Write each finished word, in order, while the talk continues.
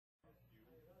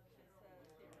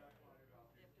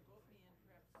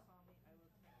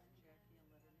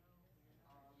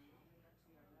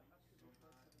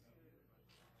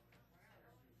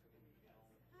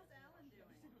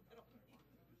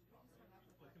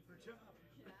job.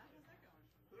 Yeah, how's that going?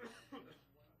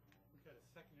 We've got a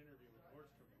second interview with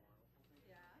Nordstrom tomorrow.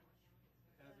 Yeah.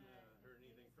 Hasn't heard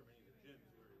anything from any of the gyms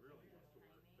where he really wants to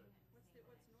work, but What's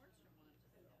Nordstrom want to do?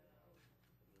 who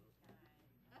knows?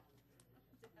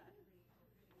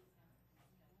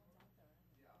 Dad.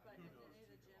 But Who in knows? any of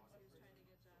the gyms he was trying to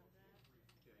get jobs at?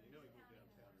 Yeah, you know he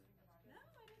moved downtown, right? No,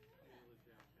 I didn't know Yeah, he that. lives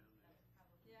downtown now.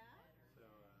 Yeah? So,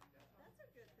 That's a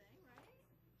good thing, right?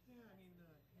 yeah, I mean,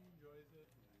 he enjoys it,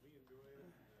 and we enjoy it.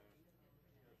 And,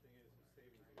 the thing is, his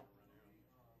savings are going to run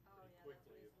out Oh pretty yeah,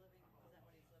 quickly. that's what he's living. Is that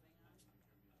what he's living on?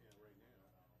 Yeah, right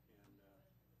now.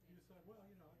 And he decided, well,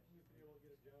 you know, I used to be able to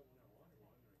get a job when I wanted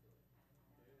one. And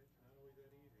I go, yeah, it's not always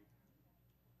that easy.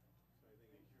 So I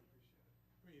think he's,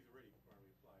 I mean, he's already probably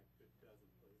applied to a dozen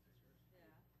places. Yeah.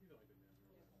 He's only been down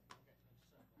there a while.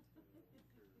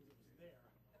 It was there.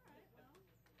 All right, well,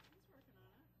 he's working on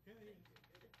it. Yeah, he,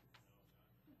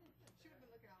 She would have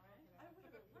been looking out for I would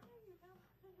have been, where are you now?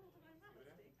 I know that I'm not See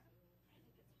what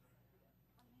mistaken.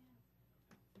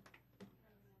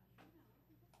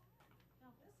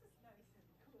 Now this is nice and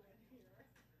cool in here.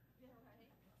 Yeah, right.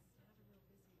 It's not a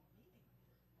real busy meeting.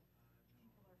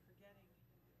 People are forgetting.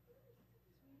 Terry's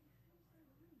gonna buzz us if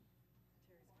he becomes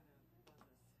available.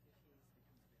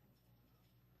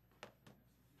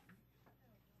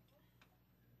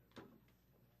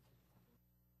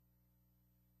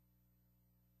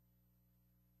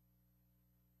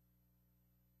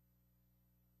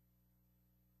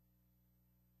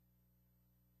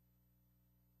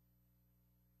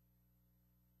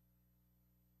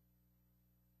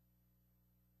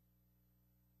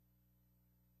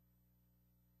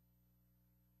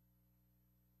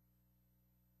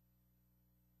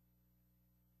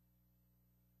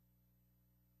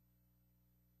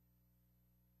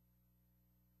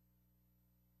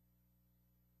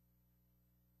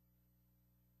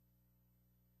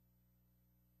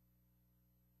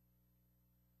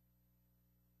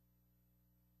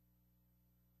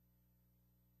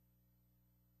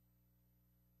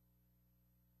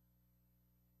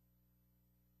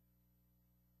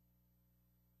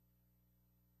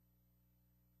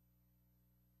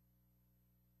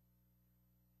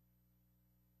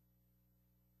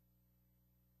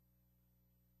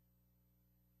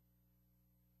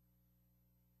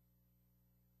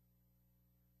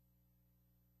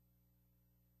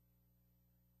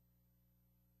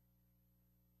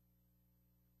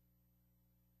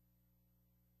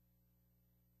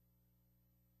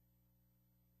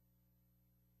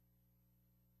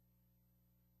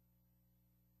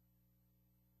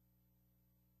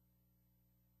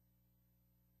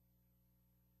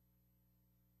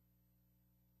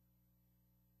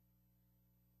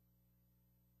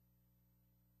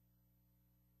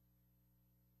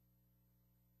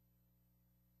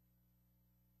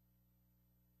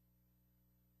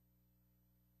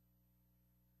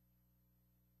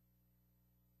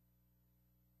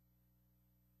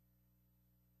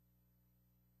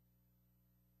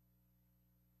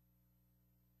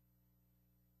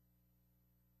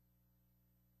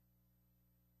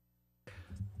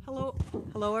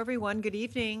 Hello everyone. Good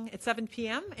evening. It's 7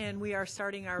 p.m. and we are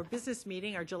starting our business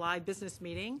meeting, our July business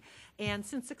meeting. And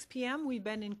since 6 p.m. we've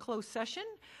been in closed session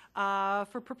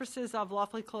for purposes of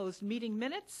lawfully closed meeting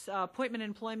minutes, appointment,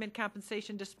 employment,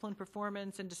 compensation, discipline,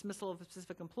 performance, and dismissal of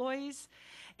specific employees,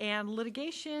 and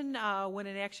litigation when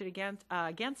an action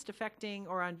against affecting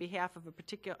or on behalf of a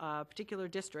particular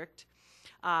district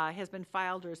has been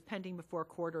filed or is pending before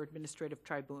court or administrative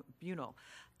tribunal.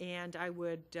 And I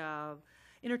would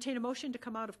entertain a motion to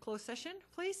come out of closed session,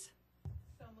 please.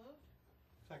 So moved.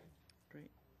 second. Great.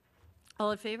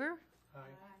 All in favor? Aye.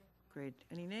 Great.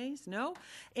 Any nays? No?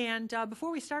 And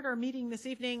before we start our meeting this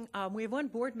evening, we have one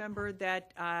board member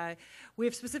that we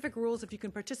have specific rules if you can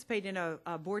participate in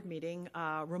a board meeting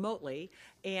remotely,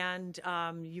 and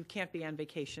you can't be on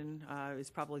vacation is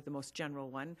probably the most general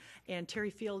one. And Terry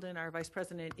Fielden, our vice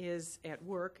president, is at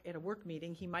work, at a work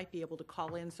meeting. He might be able to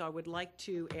call in, so I would like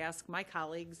to ask my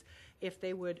colleagues if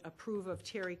they would approve of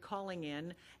Terry calling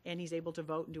in, and he's able to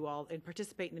vote and do all and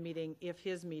participate in the meeting if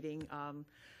his meeting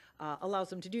allows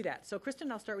them to do that. So,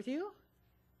 Kristen, I'll start with you.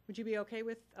 Would you be okay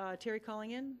with Terry calling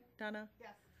in? Donna?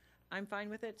 Yes. I'm fine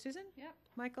with it. Susan? Yep.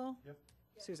 Michael? Yep.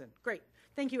 Susan. Great.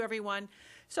 Thank you, everyone.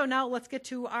 So now let's get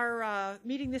to our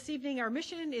meeting this evening. Our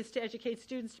mission is to educate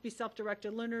students to be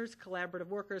self-directed learners, collaborative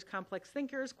workers, complex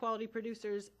thinkers, quality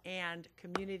producers, and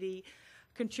community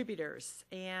contributors.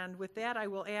 And with that, I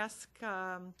will ask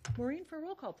Maureen for a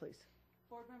roll call, please.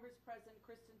 Board members present: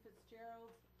 Kristen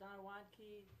Fitzgerald, Donna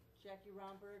Wadke, Jackie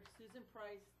Romberg, Susan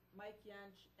Price, Mike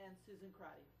Yench, and Susan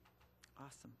Crotty.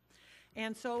 Awesome.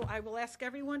 And so I will ask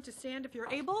everyone to stand if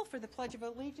you're able for the Pledge of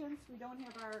Allegiance. We don't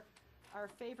have our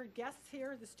favorite guests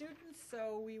here, the students,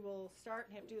 so we will start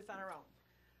and have to do this on our own.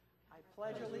 I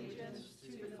pledge allegiance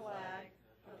to the flag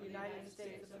of the United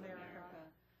States of America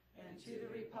and to the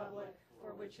republic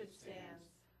for which it stands,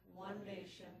 one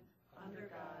nation, under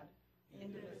God,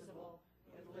 indivisible,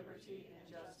 with liberty and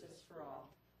justice for all.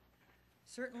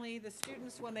 Certainly the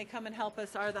students, when they come and help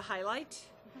us, are the highlight.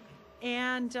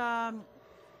 And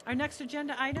our next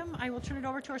agenda item, I will turn it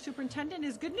over to our superintendent,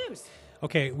 is good news.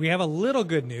 Okay, we have a little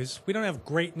good news. We don't have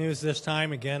great news this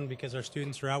time, again, because our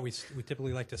students are out. We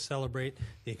typically like to celebrate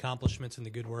the accomplishments and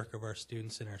the good work of our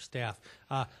students and our staff.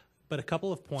 But a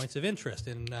couple of points of interest.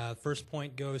 And first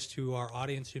point goes to our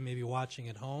audience who may be watching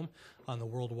at home on the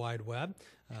World Wide Web.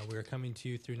 We are coming to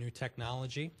you through new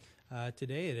technology.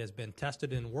 Today. It has been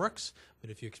tested and works, but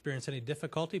if you experience any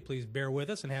difficulty, please bear with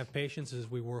us and have patience as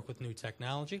we work with new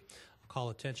technology. I'll call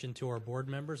attention to our board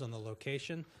members on the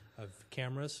location of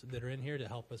cameras that are in here to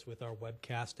help us with our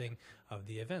webcasting of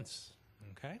the events.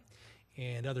 Okay?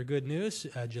 And other good news,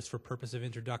 just for purpose of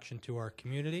introduction to our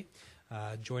community,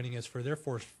 joining us for their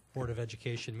first Board of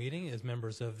Education meeting as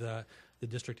members of the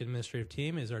district administrative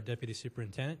team is our Deputy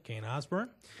Superintendent, Kane Osborne,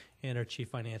 and our Chief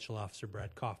Financial Officer,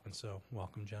 Brad Kaufman. So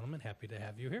welcome, gentlemen. Happy to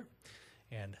have you here.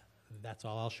 And that's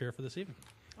all I'll share for this evening.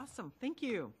 Awesome. Thank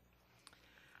you.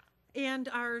 And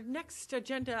our next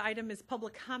agenda item is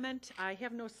public comment. I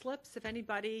have no slips. If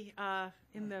anybody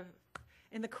in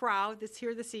the crowd that's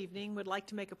here this evening would like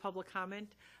to make a public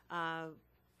comment,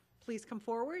 please come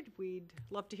forward. We'd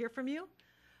love to hear from you.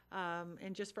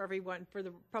 And just for everyone, for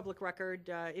the public record,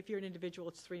 if you're an individual,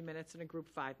 it's 3 minutes, and a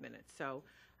group 5 minutes. So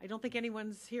I don't think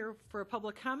anyone's here for a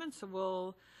public comment, so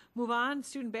we'll move on.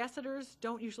 Student ambassadors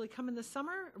don't usually come in the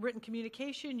summer. Written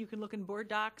communication, you can look in board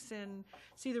docs and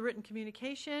see the written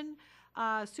communication.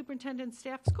 Superintendent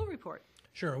staff school report.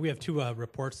 Sure. We have two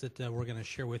reports that we're going to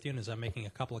share with you, and as I'm making a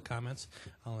couple of comments,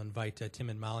 I'll invite Tim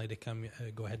and Molly to come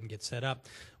go ahead and get set up.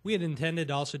 We had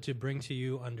intended also to bring to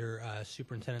you under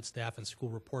superintendent staff and school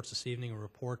reports this evening a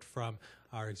report from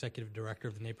our executive director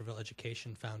of the Naperville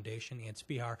Education Foundation, Ann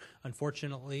Spihar.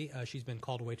 Unfortunately, she's been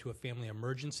called away to a family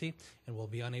emergency and will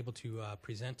be unable to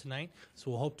present tonight,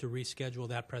 so we'll hope to reschedule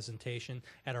that presentation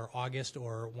at our August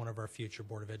or one of our future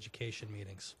Board of Education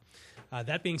meetings.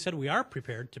 That being said, we are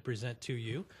prepared to present to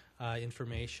you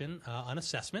information on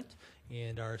assessment,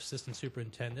 and our Assistant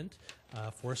Superintendent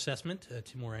for Assessment,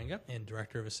 Tim Warenga, and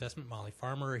Director of Assessment, Molly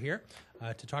Farmer, are here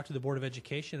to talk to the Board of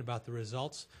Education about the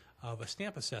results of a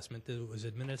stamp assessment that was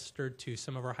administered to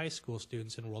some of our high school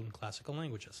students enrolled in classical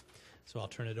languages. So I'll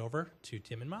turn it over to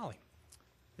Tim and Molly.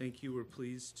 Thank you. We're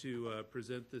pleased to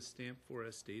present the Stamp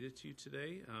 4S data to you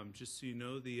today. Just so you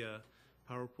know, the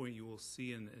PowerPoint you will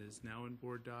see and is now in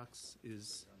board docs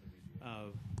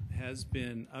has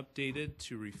been updated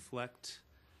to reflect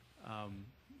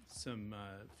some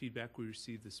feedback we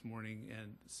received this morning,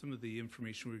 and some of the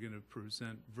information we're going to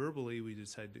present verbally we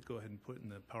decided to go ahead and put in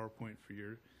the PowerPoint for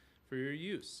your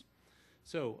use.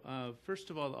 So first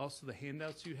of all, also the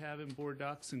handouts you have in board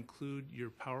docs include your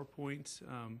PowerPoint,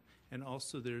 and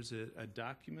also there's a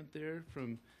document there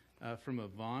from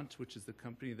Avant, which is the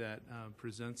company that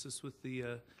presents us with the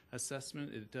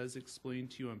assessment. It does explain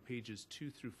to you on pages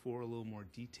 2 through 4 a little more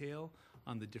detail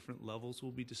on the different levels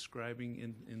we'll be describing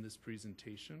in this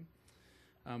presentation.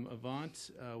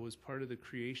 Avant was part of the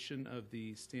creation of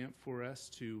the Stamp 4S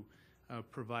to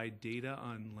provide data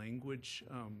on language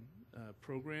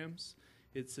programs.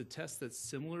 It's a test that's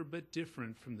similar but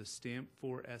different from the Stamp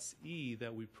 4SE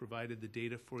that we provided the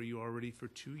data for you already for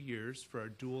 2 years for our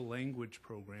dual language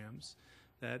programs.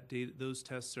 Those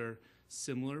tests are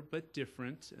similar but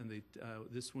different, and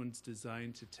this one's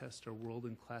designed to test our World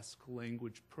and Classical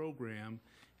Language program,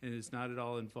 and is not at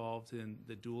all involved in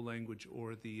the dual language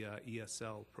or the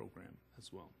ESL program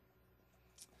as well.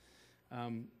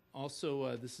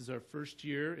 Also, this is our first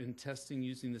year in testing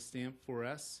using the Stamp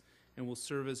 4S, and will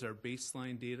serve as our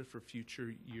baseline data for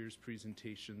future years'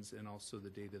 presentations and also the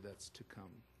data that's to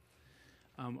come.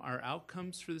 Our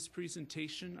outcomes for this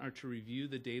presentation are to review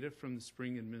the data from the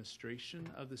spring administration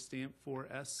of the Stamp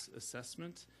 4S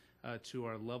assessment to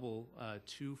our level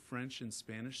 2 French and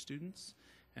Spanish students,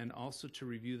 and also to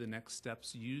review the next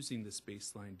steps using this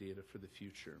baseline data for the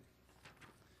future.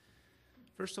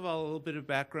 First of all, a little bit of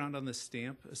background on the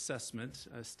STAMP assessment.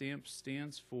 STAMP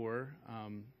stands for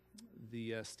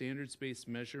the Standards-Based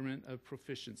Measurement of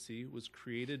Proficiency. Was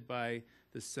created by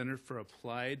the Center for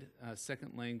Applied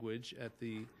Second Language at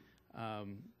the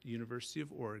University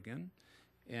of Oregon,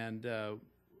 and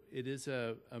it is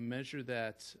a measure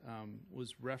that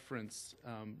was references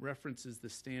the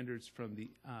standards from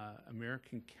the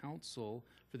American Council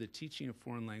for the Teaching of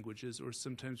Foreign Languages, or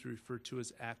sometimes referred to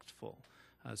as ACTFL.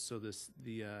 So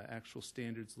the actual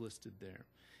standards listed there.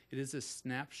 It is a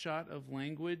snapshot of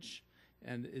language,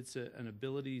 and it's an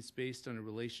abilities based on a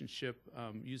relationship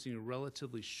using a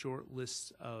relatively short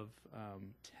list of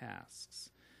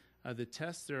tasks. The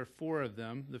tests, there are 4 of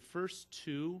them. The first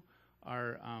 2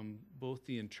 are both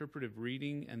the interpretive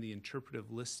reading and the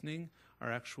interpretive listening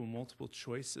are actual multiple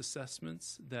choice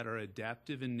assessments that are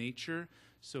adaptive in nature.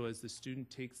 So as the student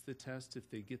takes the test, if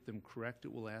they get them correct,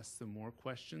 it will ask them more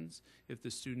questions. If the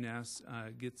student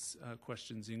gets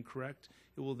questions incorrect,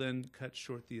 it will then cut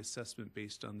short the assessment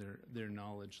based on their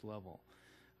knowledge level.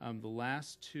 The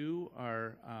last 2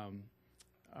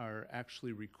 are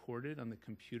actually recorded on the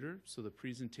computer. So the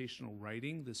presentational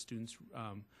writing, the students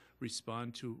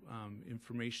respond to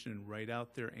information and write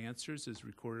out their answers is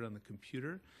recorded on the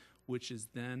computer, which is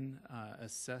then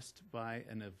assessed by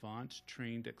an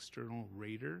Avant-trained external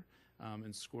rater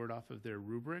and scored off of their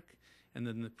rubric. And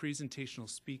then the presentational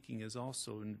speaking is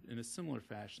also in a similar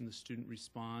fashion. The student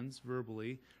responds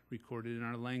verbally, recorded in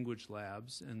our language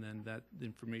labs, and then that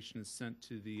information is sent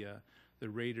to the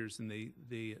raters, and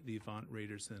the Avant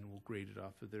raters then will grade it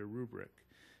off of their rubric.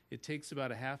 It takes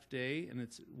about a half day, and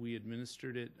we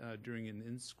administered it during an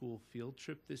in-school field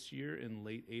trip this year in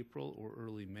late April or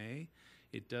early May.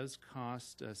 It does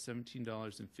cost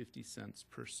 $17.50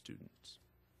 per student.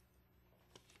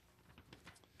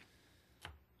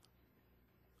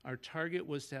 Our target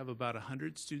was to have about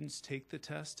 100 students take the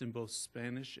test in both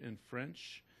Spanish and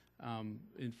French.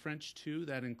 In French 2,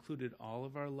 that included all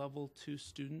of our level 2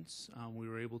 students. We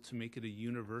were able to make it a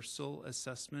universal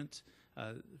assessment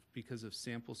because of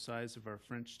sample size of our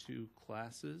French 2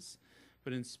 classes.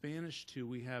 But in Spanish 2,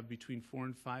 we have between 400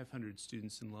 and 500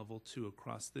 students in level 2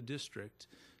 across the district.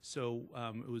 So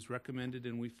it was recommended,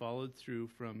 and we followed through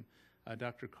from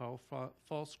Dr. Carl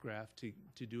Falsgraf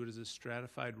to do it as a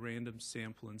stratified random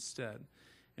sample instead.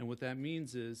 And what that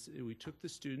means is we took the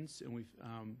students and we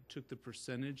took the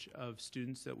percentage of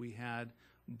students that we had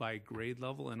by grade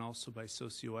level and also by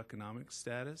socioeconomic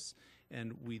status.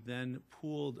 And we then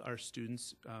pooled our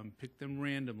students, picked them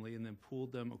randomly, and then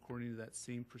pooled them according to that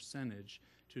same percentage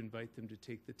to invite them to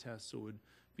take the test, so it would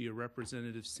be a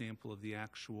representative sample of the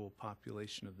actual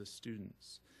population of the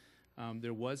students.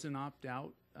 There was an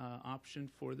opt-out option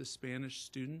for the Spanish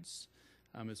students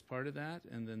as part of that,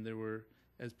 and then there were,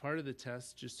 as part of the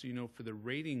test, just so you know, for the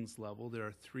ratings level, there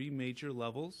are 3 major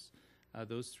levels.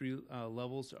 Those 3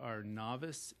 levels are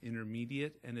novice,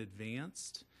 intermediate, and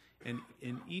advanced. And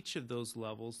in each of those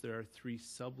levels, there are 3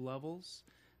 sub-levels.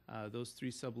 Those 3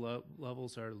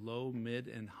 sub-levels are low, mid,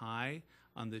 and high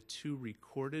on the 2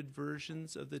 recorded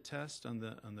versions of the test, on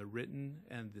the written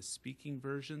and the speaking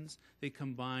versions. They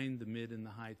combine the mid and the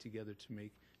high together to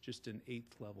make just an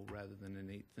 8th level rather than an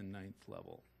 8th and 9th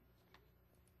level.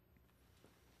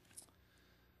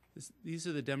 These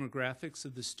are the demographics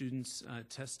of the students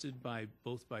tested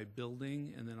both by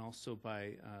building and then also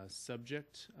by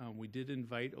subject. We did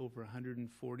invite over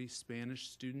 140 Spanish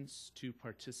students to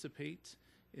participate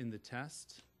in the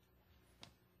test.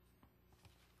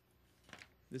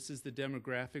 This is the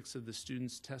demographics of the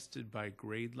students tested by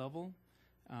grade level.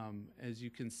 As you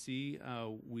can see,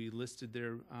 we listed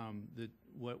there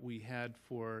what we had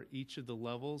for each of the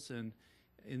levels, and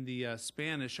in the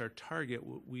Spanish, our target,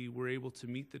 we were able to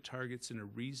meet the targets in a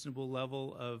reasonable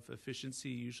level of efficiency.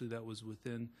 Usually that was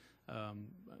within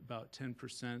about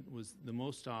 10%. The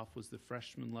most off was the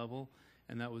freshman level,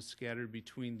 and that was scattered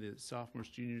between the sophomores,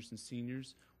 juniors, and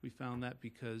seniors. We found that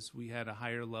because we had a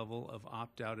higher level of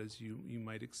opt-out, as you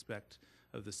might expect,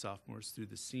 of the sophomores through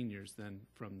the seniors than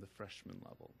from the freshman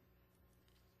level.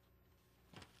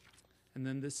 And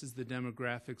then this is the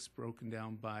demographics broken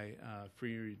down by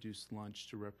free and reduced lunch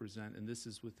to represent, and this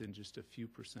is within just a few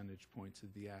percentage points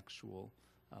of the actual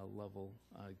level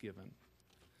given.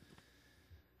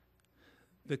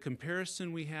 The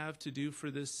comparison we have to do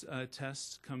for this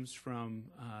test comes from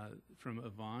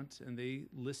Avant, and they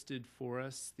listed for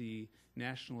us the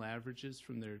national averages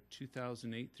from their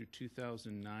 2008 through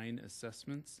 2009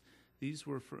 assessments. These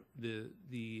were for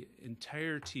the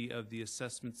entirety of the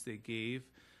assessments they gave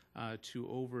to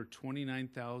over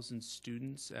 29,000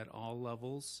 students at all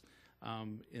levels.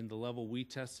 In the level we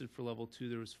tested for level 2,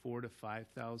 there was 4,000 to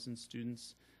 5,000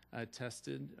 students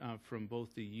tested from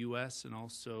both the U.S. and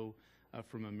also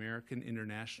from American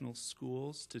international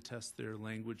schools to test their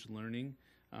language learning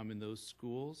in those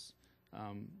schools.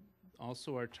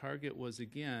 Also, our target was,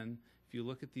 again, if you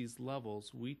look at these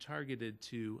levels, we targeted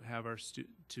to have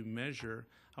to measure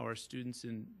how our students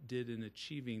did in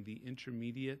achieving the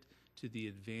intermediate to the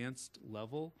advanced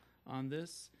level on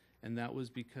this. And that was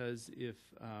because if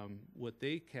what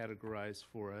they categorize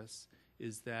for us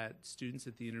is that students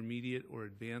at the intermediate or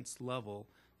advanced level,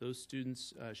 those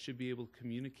students should be able to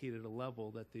communicate at a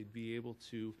level that they'd be able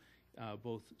to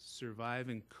both survive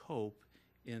and cope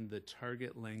in the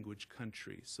target language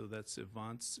country. So that's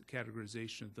Avant's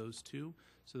categorization of those two.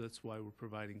 So that's why we're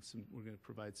going to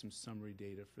provide some summary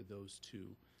data for those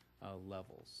two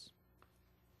levels.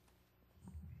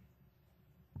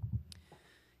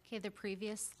 Okay, the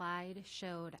previous slide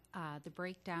showed the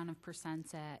breakdown of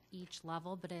percents at each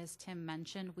level, but as Tim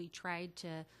mentioned, we tried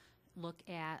to look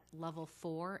at level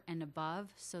 4 and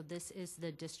above. So this is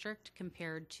the district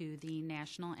compared to the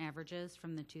national averages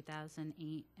from the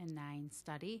 2008 and 9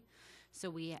 study. So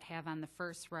we have on the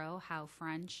first row how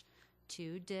French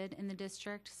 2 did in the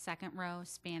district, second row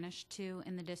Spanish 2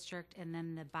 in the district, and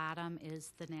then the bottom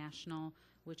is the national,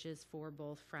 which is for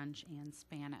both French and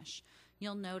Spanish.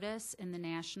 You'll notice in the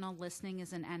national, listening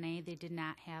is an NA. They did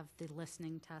not have the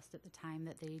listening test at the time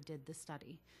that they did the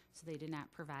study, so they did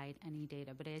not provide any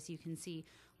data. But as you can see,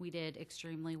 we did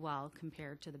extremely well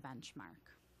compared to the benchmark.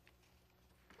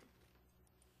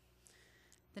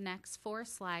 The next 4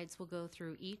 slides will go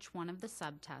through each one of the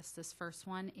subtests. This first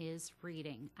one is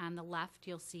reading. On the left,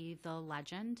 you'll see the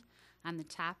legend. On the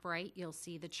top right, you'll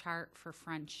see the chart for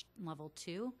French level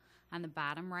 2. On the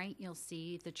bottom right, you'll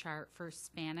see the chart for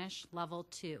Spanish level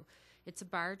 2. It's a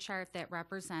bar chart that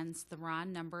represents the raw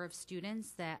number of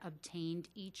students that obtained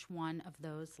each one of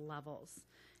those levels.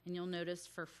 And you'll notice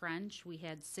for French, we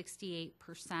had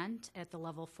 68% at the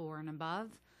level 4 and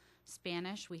above.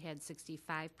 Spanish, we had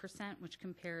 65%, which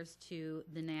compares to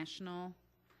the national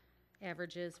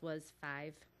averages was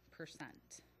 5%.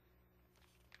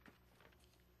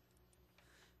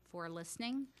 For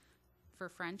listening, for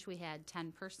French, we had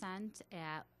 10%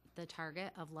 at the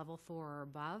target of level 4 or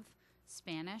above.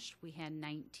 Spanish, we had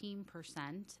 19%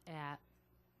 at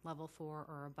level 4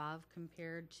 or above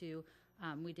compared to,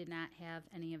 we did not have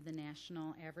any of the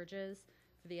national averages.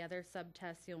 For the other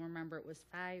subtests, you'll remember it was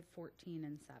 5, 14,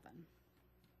 and 7.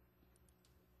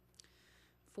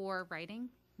 For writing,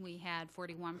 we had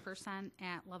 41%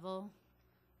 at level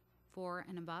 4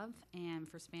 and above, and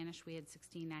for Spanish we had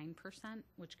 69%,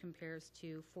 which compares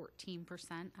to 14%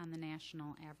 on the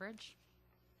national average.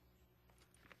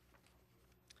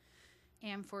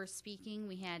 And for speaking,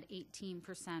 we had 18%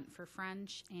 for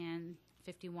French and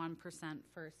 51%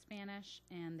 for Spanish,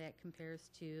 and that compares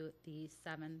to the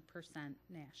 7%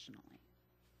 nationally.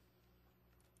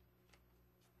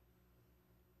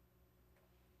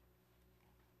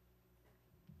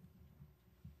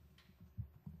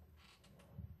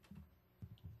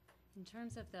 In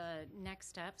terms of the next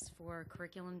steps for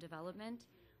curriculum development,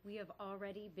 we have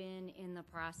already been in the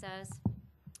process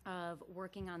of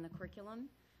working on the curriculum.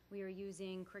 We are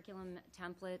using curriculum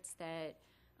templates that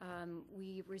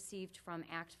we received from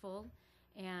ACTFL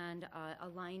and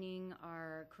aligning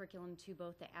our curriculum to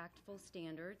both the ACTFL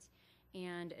standards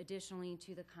and additionally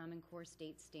to the Common Core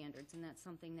state standards, and that's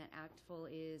something that ACTFL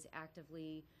is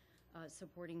actively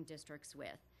supporting districts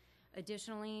with.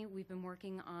 Additionally, we've been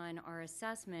working on our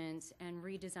assessments and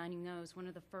redesigning those. One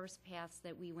of the first paths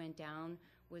that we went down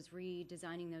was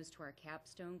redesigning those to our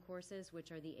capstone courses,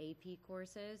 which are the AP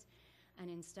courses. And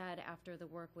instead, after the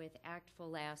work with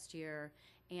ACTFL last year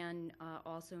and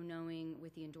also knowing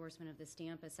with the endorsement of the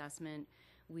STAMP assessment,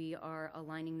 we are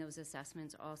aligning those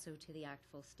assessments also to the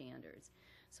ACTFL standards.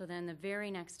 So then the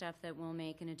very next step that we'll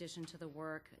make, in addition to the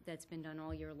work that's been done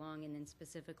all year long and then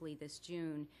specifically this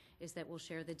June, is that we'll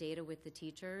share the data with the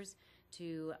teachers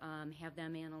to have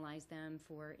them analyze them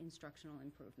for instructional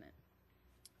improvement.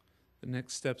 The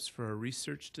next steps for our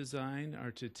research design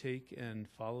are to take and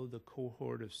follow the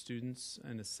cohort of students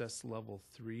and assess level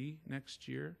 3 next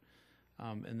year,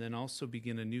 and then also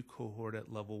begin a new cohort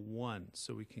at level 1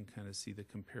 so we can kind of see the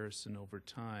comparison over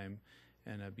time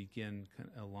and begin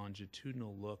a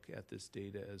longitudinal look at this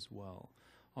data as well.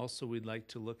 Also, we'd like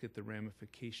to look at the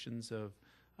ramifications of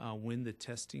when the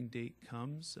testing date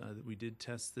comes. We did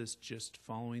test this just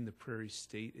following the Prairie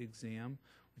State exam,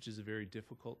 which is a very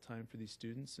difficult time for these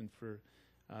students and for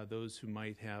those who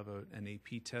might have an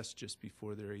AP test just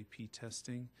before their AP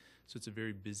testing. So it's a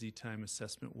very busy time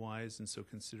assessment-wise, and so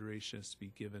consideration has to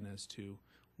be given as to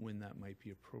when that might be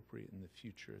appropriate in the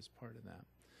future as part of that.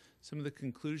 Some of the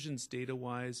conclusions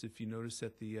data-wise, if you notice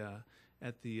at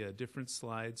the different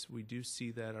slides, we do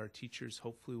see that our teachers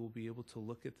hopefully will be able to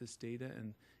look at this data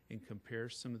and compare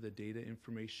some of the data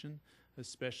information,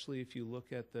 especially if you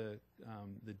look at the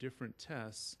different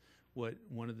tests.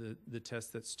 one of the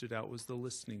tests that stood out was the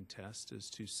listening test as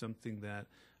to something that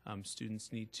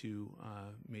students need to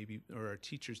or our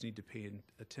teachers need to pay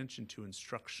attention to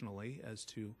instructionally as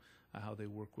to how they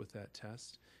work with that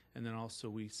test. And then also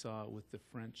we saw with the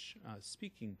French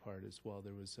speaking part as well,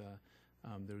 there was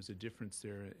a difference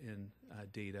there in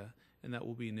data, and that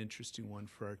will be an interesting one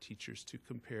for our teachers to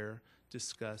compare,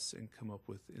 discuss, and come up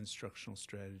with instructional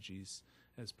strategies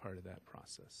as part of that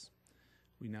process.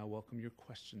 We now welcome your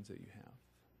questions that you have.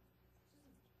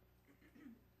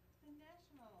 The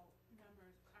national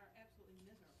numbers are absolutely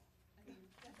miserable. I mean,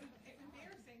 that's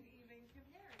embarrassing to even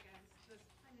compare against this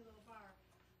tiny little bar.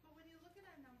 But when you look at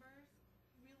our numbers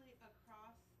really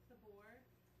across the board,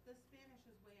 the Spanish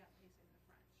is way outpacing the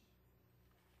French.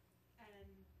 And,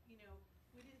 you know,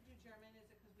 we didn't do German.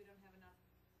 Is it because we don't have enough?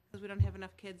 Because we don't have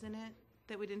enough kids in it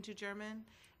that we didn't do German?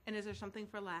 And is there something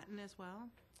for Latin as well?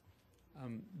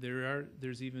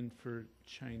 There's even for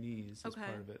Chinese as Okay.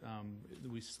 part of it.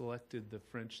 We selected the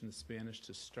French and the Spanish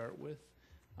to start with.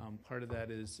 Part of that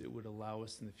is it would allow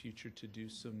us in the future to do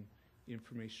some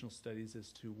informational studies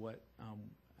as to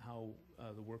how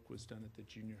the work was done at the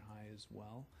junior high as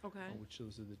well. Okay. Which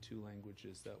those are the two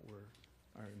languages that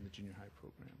are in the junior high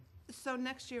program. So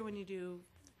next year when you do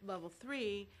level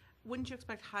 3, wouldn't you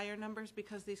expect higher numbers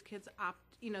because these kids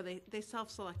they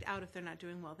self-select out if they're not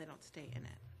doing well, they don't stay in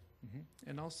it? Mm-hmm.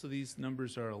 And also these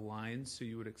numbers are aligned, so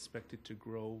you would expect it to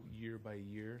grow year by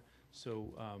year.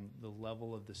 So the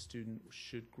level of the student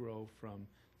should grow from,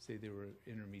 say they were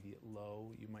intermediate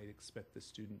low, you might expect the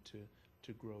student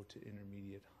to grow to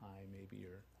intermediate high maybe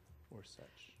or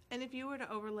such. And if you were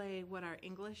to overlay what our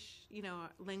English,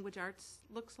 language arts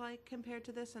looks like compared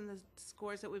to this and the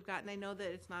scores that we've gotten, I know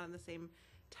that it's not on the same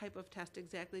type of test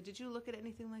exactly. Did you look at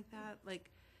anything like that?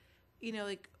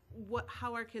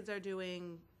 How our kids are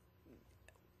doing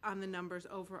on the numbers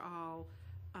overall,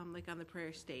 like on the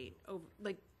Prairie State,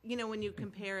 when you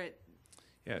compare it.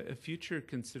 Yeah, a future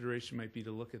consideration might be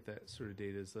to look at that sort of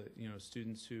data as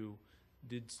students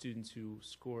who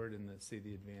scored in the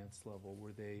advanced level,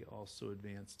 were they also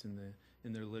advanced in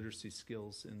their literacy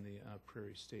skills in the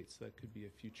Prairie State? So that could be a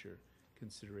future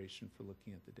consideration for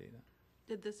looking at the data.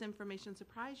 Did this information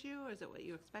surprise you, or is it what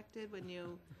you expected when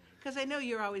you? Because I know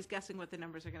you're always guessing what the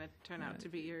numbers are going to turn out to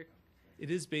be. It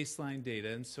is baseline data,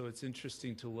 and so it's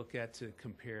interesting to look at to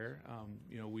compare.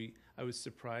 I was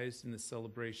surprised in the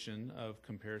celebration of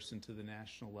comparison to the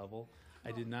national level.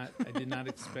 I did not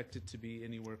expect it to be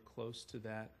anywhere close to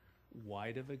that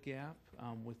wide of a gap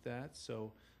with that.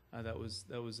 So that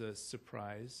was a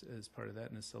surprise as part of that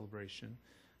in a celebration.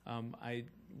 I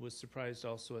was surprised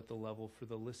also at the level for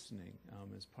the listening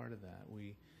as part of that.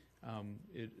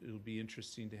 It'll be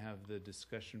interesting to have the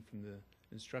discussion from the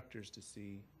instructors to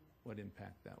see what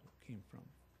impact that came from.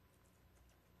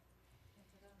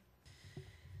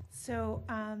 So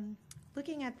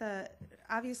looking at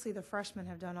obviously the freshmen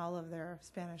have done all of their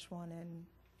Spanish 1 in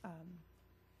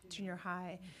junior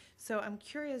high. So I'm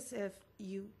curious if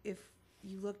you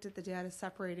looked at the data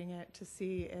separating it to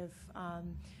see if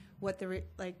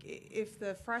if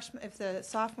the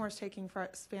sophomores taking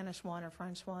Spanish 1 or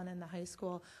French 1 in the high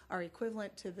school are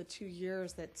equivalent to the 2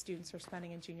 years that students are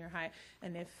spending in junior high,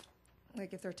 and if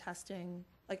they're testing,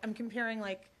 I'm comparing,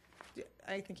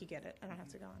 I think you get it. I don't have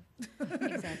to go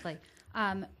on. Exactly.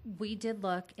 We did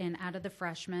look, and out of the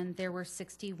freshmen, there were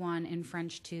 61 in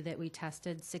French 2 that we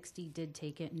tested. 60 did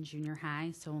take it in junior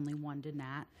high, so only 1 did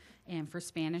not. And for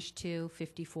Spanish 2,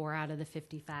 54 out of the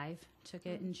 55 took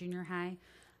it in junior high.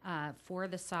 For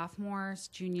the sophomores,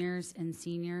 juniors, and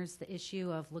seniors, the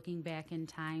issue of looking back in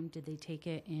time, did they take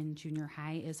it in junior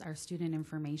high, is our student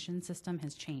information system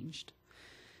has changed.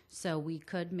 So we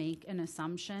could make an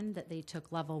assumption that they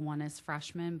took level 1 as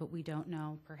freshmen, but we don't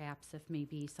know perhaps if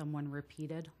maybe someone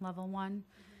repeated level 1.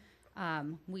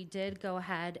 We did go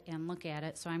ahead and look at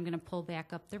it, so I'm going to pull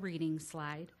back up the reading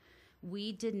slide.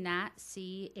 We did not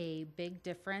see a big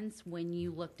difference when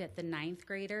you looked at the 9th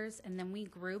graders, and then we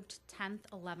grouped 10th,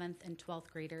 11th, and 12th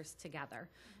graders together,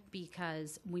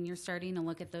 because when you're starting to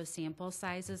look at those sample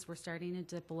sizes, we're starting to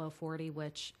dip below 40,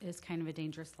 which is kind of a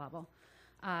dangerous level.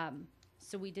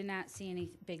 So we did not see any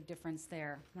big difference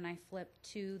there. When I flip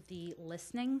to the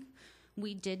listening,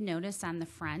 we did notice on the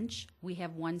French, we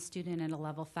have 1 student at a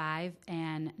level 5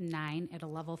 and 9 at a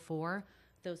level 4.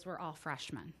 Those were all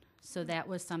freshmen. So that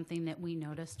was something that we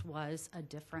noticed was a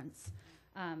difference.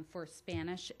 For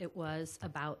Spanish, it was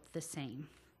about the same.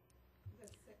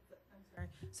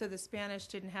 So the Spanish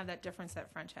didn't have that difference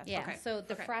that French has. Yeah, Okay. so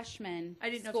the Okay. freshmen I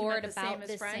didn't know if you scored meant the same about as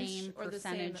the French same or the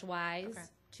same- percentage-wise Okay.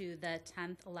 to the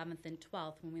 10th, 11th, and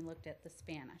 12th when we looked at the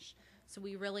Spanish. So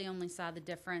we really only saw the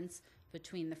difference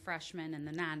between the freshmen and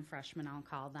the non-freshmen, I'll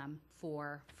call them,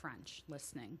 for French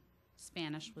listening.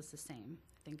 Spanish was the same.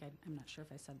 I'm not sure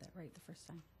if I said that right the first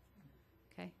time.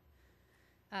 Okay.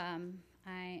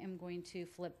 I am going to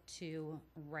flip to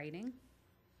writing.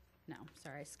 No,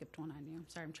 sorry, I skipped one on you. I'm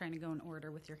sorry, I'm trying to go in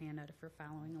order with your hand out if you're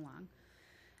following along.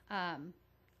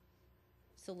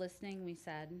 So listening, we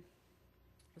said,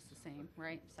 was the same,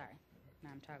 right? Sorry, now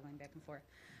I'm toggling back and forth.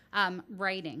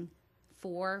 Writing,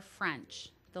 for French,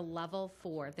 the level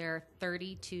 4, there are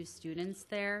 32 students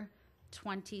there.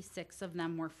 26 of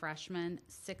them were freshmen,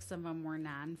 6 of them were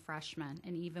non-freshmen.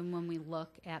 And even when we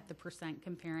look at the percent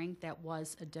comparing, that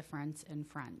was a difference in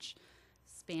French.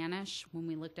 Spanish, when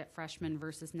we looked at freshmen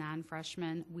versus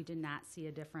non-freshmen, we did not see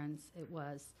a difference. It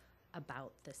was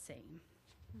about the same.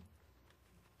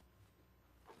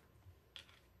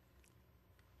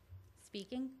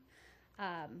 Speaking,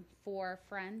 for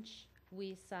French,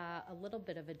 we saw a little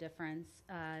bit of a difference.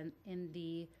 In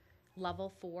the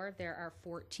level 4, there are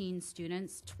 14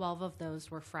 students. 12 of those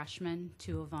were freshmen.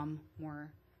 2 of them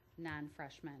were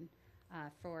non-freshmen.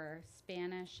 For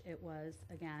Spanish, it was,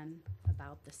 again,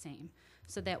 about the same.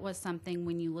 So that was something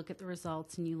when you look at the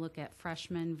results and you look at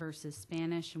freshmen versus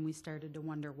Spanish, and we started to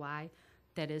wonder why,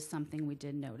 that is something we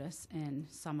did notice in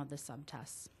some of the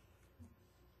subtests.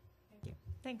 Thank you.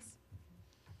 Thanks.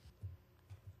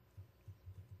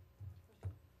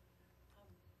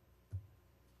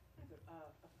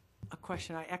 A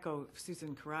question, I echo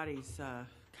Susan Karate's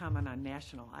comment on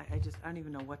national. I don't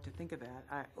even know what to think of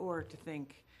that, or to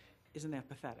think, isn't that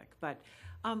pathetic? But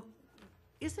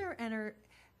is there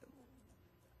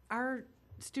our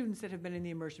students that have been in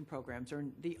the immersion programs,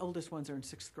 the oldest ones are in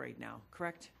 6th grade now,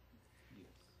 correct? Yes.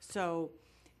 So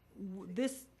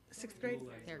this 6th grade?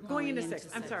 They're Going into into 6th,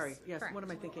 I'm sorry, yes, Correct. what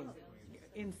am I thinking?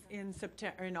 In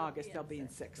September, in August, they'll be in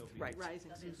 6th, right.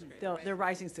 Rising sixth grade. They're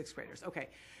rising 6th graders, okay.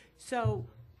 So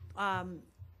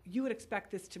you would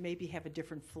expect this to maybe have a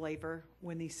different flavor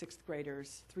when these 6th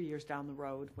graders, 3 years down the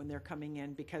road, when they're coming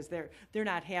in, because they're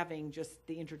not having just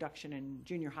the introduction in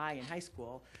junior high and high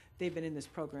school. They've been in this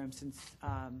program since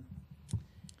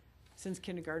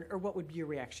kindergarten, or what would your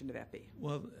reaction to that be?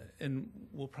 Well, and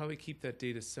we'll probably keep that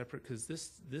data separate because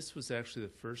this was actually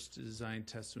the first design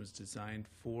test and was designed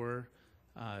for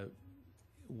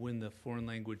when the foreign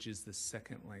language is the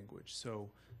second language. So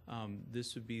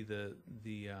this would be it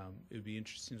would be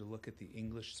interesting to look at the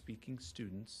English-speaking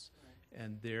students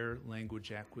and their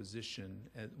language acquisition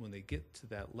when they get to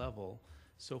that level.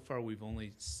 So far, we've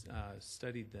only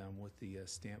studied them with the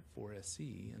Stamp 4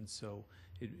 SE, and so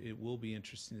it will be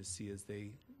interesting to see as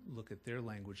they look at their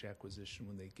language acquisition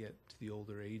when they get to the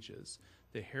older ages.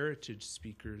 The heritage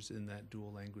speakers in that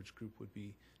dual language group would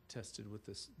be tested with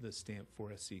the Stamp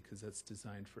 4 SE because that's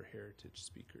designed for heritage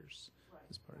speakers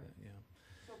as part of that, yeah.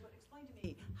 So, but explain to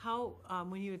me how,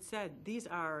 when you had said these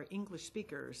are English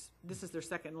speakers, this is their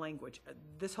second language,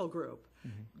 this whole group,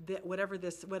 that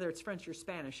whether it's French or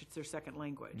Spanish, it's their second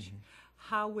language.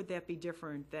 How would that be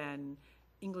different than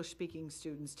English-speaking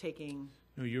students taking?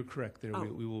 No, you're correct there. Oh.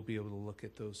 We will be able to look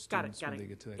at those Got it, students got when it. they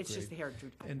get to that It's grade. just the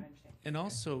heritage. I understand. And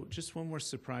also, just one more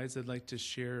surprise I'd like to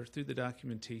share through the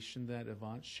documentation that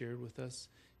Avant shared with us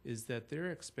is that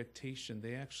their expectation,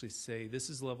 they actually say, this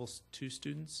is level 2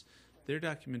 students, their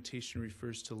documentation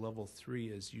refers to level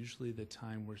 3 as usually the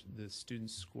time where the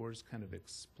students' scores kind of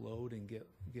explode and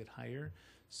get higher.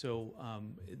 So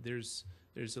there's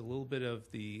a little bit of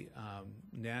the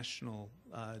national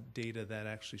data that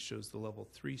actually shows the level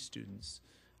 3 students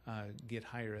get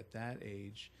higher at that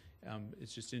age.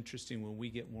 It's just interesting when we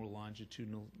get more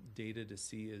longitudinal data to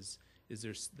see is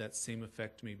there that same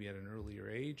effect maybe at an earlier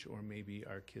age, or maybe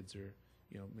our kids are,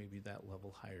 maybe that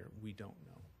level higher. We don't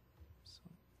know. So.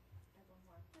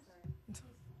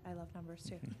 I love numbers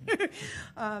too.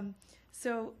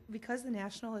 So because the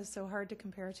national is so hard to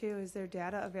compare to, is there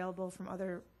data available from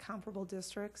other comparable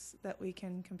districts that we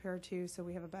can compare to so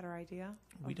we have a better idea?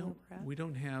 We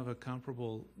don't have a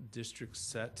comparable district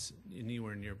set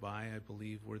anywhere nearby. I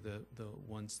believe we're the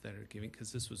ones that are giving,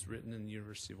 because this was written in the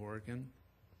University of Oregon.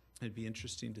 It'd be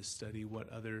interesting to study what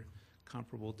other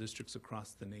comparable districts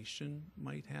across the nation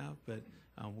might have, but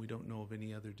we don't know of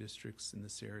any other districts in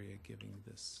this area giving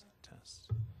this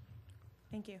test.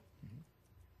 Thank you.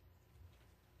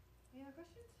 Any other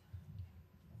questions?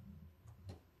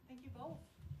 Thank you both.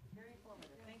 Very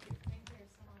informative. Thank you. Thank you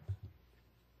so much.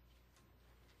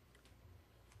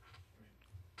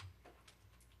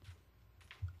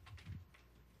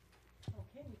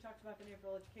 Okay, we talked about the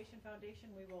Naperville Education Foundation.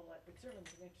 We will, it certainly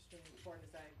was an interesting report,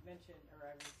 as I mentioned, or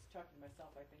I was talking to myself.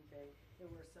 I think there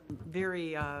were some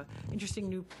very interesting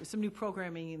new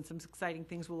programming and some exciting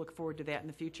things. We'll look forward to that in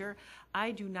the future.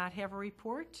 I do not have a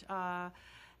report.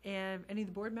 And any of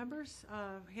the board members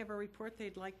have a report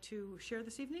they'd like to share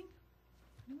this evening?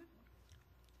 Anyone?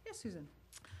 Yes, Susan.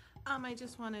 I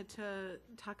just wanted to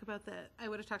talk about I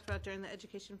would have talked about during the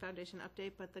Education Foundation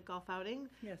update, but the golf outing.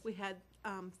 Yes. We had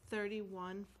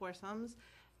 31 foursomes,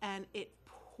 and it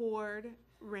poured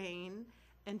rain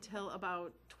until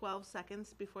about 12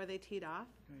 seconds before they teed off.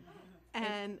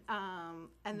 And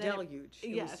then Deluge. It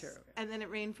was yes, terrible. and then it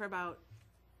rained for about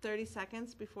 30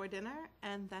 seconds before dinner,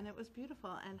 and then it was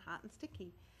beautiful and hot and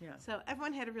sticky. Yeah. So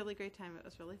everyone had a really great time. It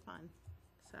was really fun.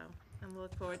 So I'm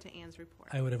looking forward to Anne's report.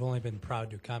 I would have only been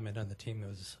proud to comment on the team that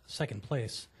was second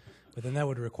place, but then that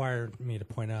would require me to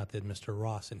point out that Mr.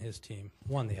 Ross and his team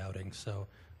won the outing, so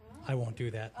I won't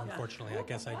do that, unfortunately. I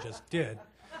guess I just did.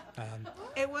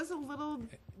 It was a little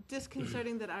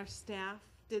disconcerting that our staff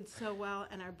did so well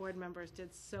and our board members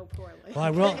did so poorly. Well,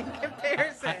 I will. In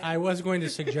comparison. I was going to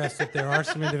suggest that there are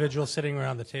some individuals sitting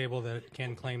around the table that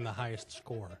can claim the highest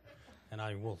score, and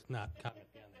I will not comment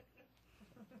beyond that.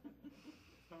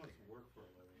 Someone's work for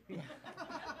a living.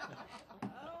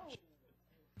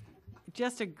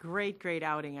 Just a great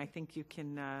outing. I think you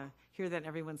can hear that in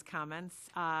everyone's comments.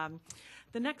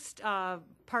 The next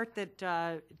part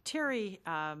that Terry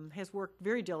has worked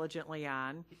very diligently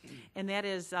on, and that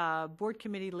is board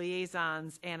committee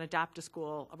liaisons and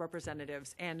adopt-a-school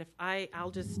representatives. And if I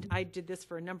did this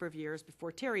for a number of years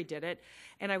before Terry did it,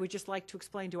 and I would just like to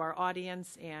explain to our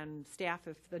audience and staff,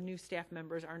 if the new staff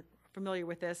members aren't familiar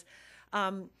with this,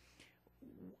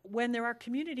 when there are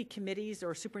community committees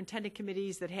or superintendent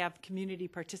committees that have community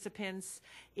participants,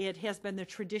 it has been the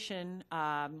tradition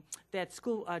that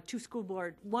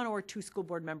one or two school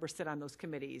board members sit on those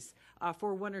committees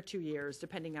for 1 or 2 years,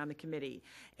 depending on the committee.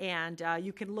 And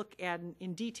you can look at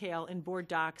in detail in board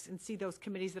docs and see those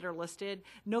committees that are listed.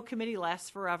 No committee lasts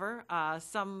forever.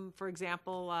 Some, for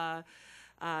example,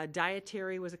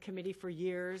 dietary was a committee for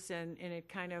years, and it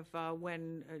kind of,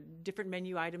 when different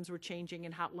menu items were changing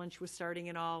and hot lunch was starting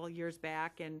and all years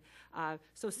back, and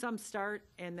so some start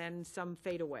and then some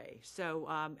fade away. So,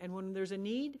 and when there's a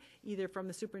need, either from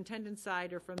the superintendent's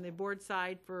side or from the board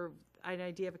side for an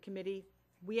idea of a committee,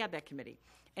 we add that committee.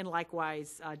 And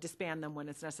likewise, disband them when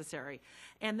it's necessary.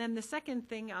 And then the second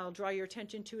thing I'll draw your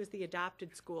attention to is the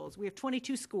adopted schools. We have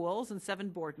 22 schools and 7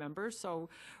 board members, so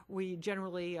we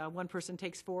generally, one person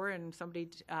takes 4, and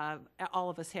all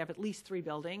of us have at least 3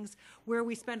 buildings where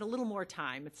we spend a little more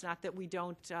time. It's not that we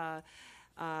don't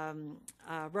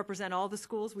represent all the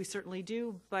schools. We certainly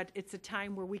do, but it's a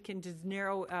time where we can just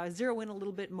zero in a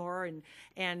little bit more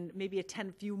and maybe attend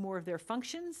a few more of their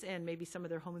functions and maybe some of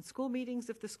their home and school meetings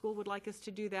if the school would like us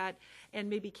to do that, and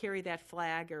maybe carry that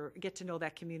flag or get to know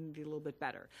that community a little bit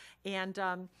better. And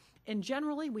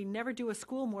generally, we never do a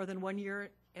school more than 1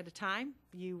 year at a time.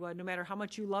 You, no matter how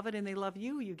much you love it and they love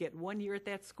you, you get 1 year at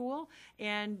that school.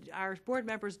 And our board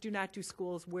members do not do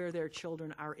schools where their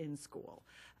children are in school.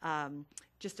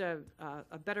 Just a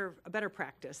better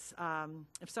practice.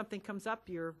 If something comes up,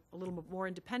 you're a little bit more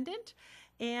independent.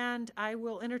 And I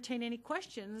will entertain any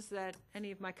questions that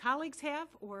any of my colleagues have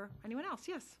or anyone else.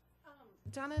 Yes.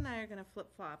 Donna and I are going to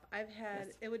flip-flop. I've had,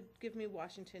 Yes. it would give me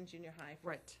Washington Junior High for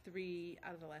Right. 3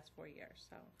 out of the last 4 years.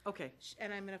 So, Okay.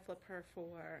 and I'm going to flip her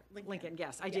for Lincoln. Lincoln,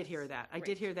 yes, I did hear that. I did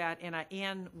Great. hear that,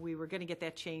 and we were going to get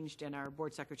that changed, and our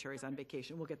board secretary's on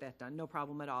vacation. We'll get that done, no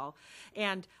problem at all.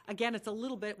 And again, it's a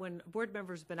little bit, when a board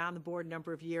member's been on the board a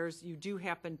number of years, you do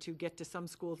happen to get to some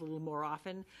schools a little more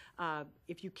often.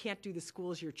 If you can't do the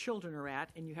schools your children are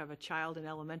at, and you have a child in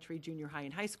elementary, junior high,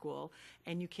 and high school,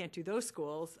 and you can't do those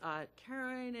schools,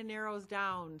 kind of narrows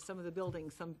down some of the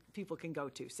buildings some people can go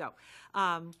to. So,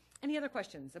 any other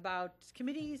questions about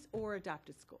committees or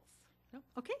adopted schools? No?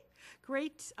 Okay,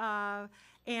 great.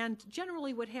 And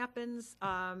generally what happens,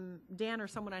 Dan or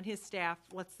someone on his staff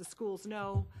lets the schools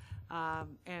know,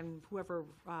 and whoever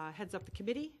heads up the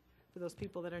committee, for those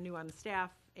people that are new on the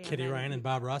staff. And Kitty then Ryan and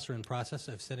Bob Ross are in process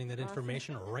of setting that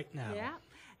information right now. yeah,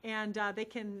 and they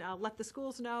can let the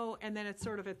schools know, and then it's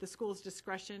sort of at the school's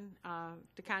discretion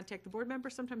to contact the board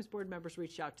members. Sometimes board members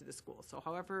reach out to the school. So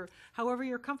however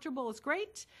you're comfortable is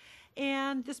great.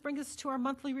 And this brings us to our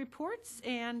monthly reports,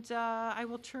 and I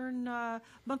will turn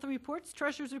monthly reports,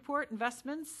 treasurer's report,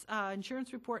 investments,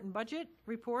 insurance report, and budget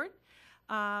report.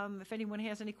 If anyone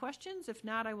has any questions. If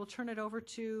not, I will turn it over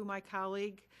to my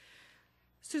colleague,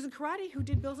 Susan Karate, who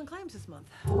did bills and claims this month.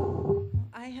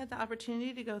 I had the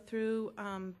opportunity to go through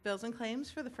bills and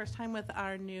claims for the first time with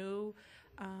our new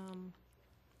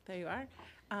there you are.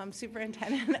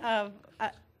 Superintendent of,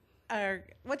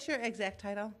 what's your exact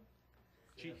title?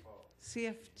 Chief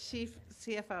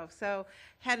CFO. So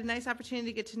had a nice opportunity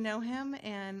to get to know him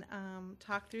and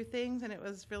talk through things, and it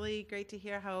was really great to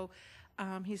hear how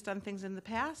he's done things in the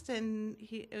past, and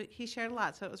he shared a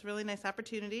lot. So it was a really nice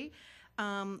opportunity.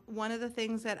 One of the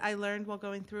things that I learned while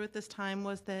going through it this time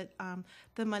was that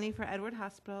the money for Edward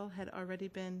Hospital had already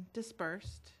been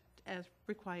dispersed as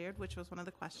required, which was one of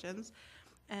the questions.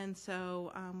 And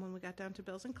so when we got down to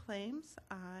bills and claims,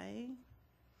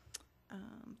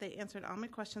 they answered all my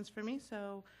questions for me.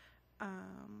 So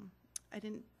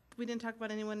we didn't talk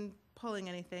about anyone pulling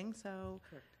anything. So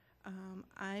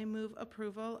I move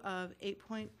approval of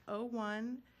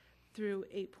 8.01 through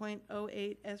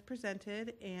 8.08 as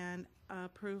presented, and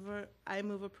I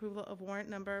move approval of warrant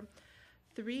number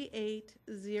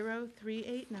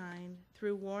 380389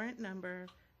 through warrant number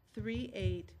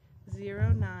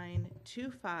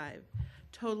 380925,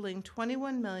 totaling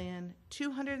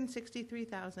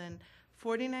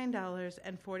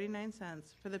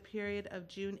 $21,263,049.49 for the period of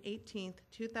June 18th,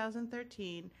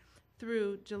 2013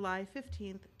 through July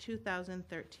 15th,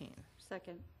 2013.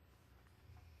 Second.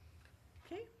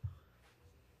 Okay.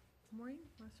 Maureen,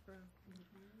 Westboro.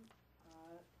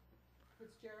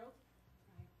 Fitzgerald.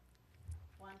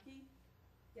 Wanke.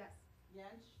 Yes.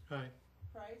 Yench. Aye.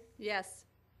 Price. Yes.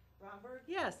 Romberg.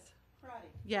 Yes. Karati.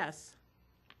 Yes.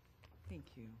 Thank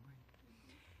you.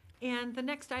 And the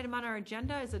next item on our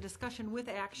agenda is a discussion with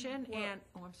action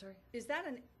I'm sorry. Is that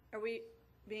are we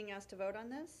being asked to vote on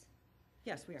this?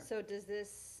 Yes, we are. So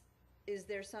is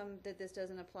there that this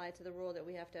doesn't apply to the rule that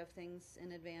we have to have things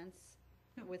in advance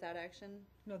without action?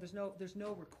 No, there's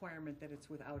no requirement that it's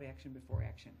without action before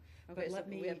action. Okay, But so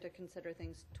we have to consider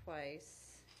things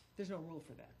twice. There's no rule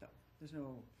for that, though. There's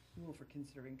no rule for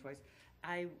considering twice.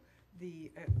 As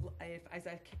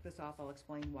I kick this off, I'll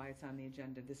explain why it's on the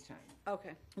agenda this time.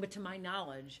 Okay. But to my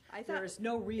knowledge, I thought there's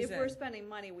no reason. If we're spending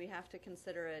money, we have to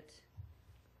consider it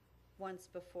once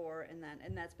before and then,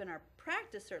 and that's been our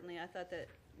practice, certainly. I thought that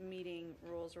meeting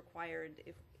rules required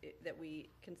that we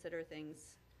consider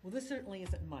things. Well, this certainly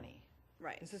isn't money.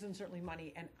 Right. This isn't certainly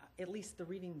money, and at least the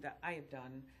reading that I have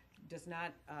done does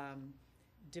not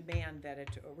demand that it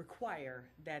require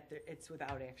that it's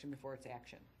without action before it's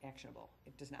actionable.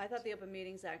 It does not. I thought the Open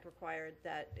Meetings Act required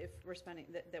that if we're spending,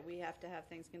 that we have to have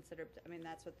things considered. I mean,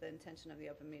 that's what the intention of the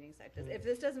Open Meetings Act is. If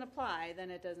this doesn't apply, then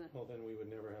it doesn't. Well, then we would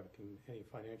never have any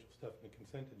financial stuff in the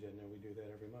consent agenda. We do that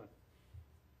every month.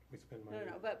 We spend money.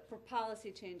 No, but for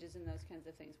policy changes and those kinds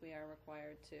of things, we are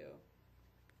required to.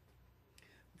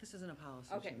 This isn't a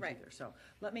policy Okay, change right. either. So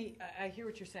let me, I hear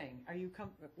what you're saying. Are you,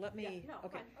 let me, Yeah, no,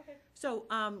 okay. fine, okay. So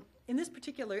in this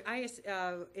particular, it's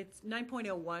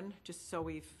 9.01, just so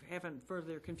we haven't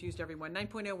further confused everyone.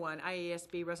 9.01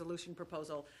 IASB resolution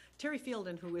proposal. Terry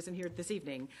Fielden, who isn't here this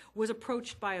evening, was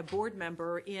approached by a board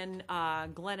member in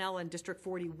Glen Ellen, District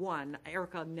 41,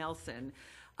 Erica Nelson.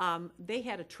 They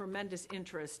had a tremendous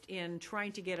interest in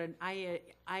trying to get an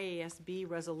IASB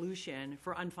resolution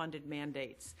for unfunded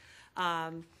mandates.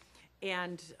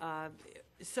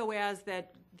 So as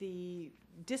that the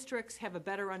districts have a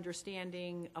better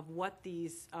understanding of what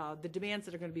these, the demands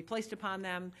that are going to be placed upon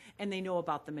them, and they know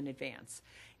about them in advance.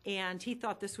 And he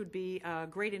thought this would be a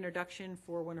great introduction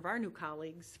for one of our new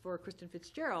colleagues, for Kristen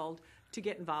Fitzgerald, to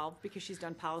get involved because she's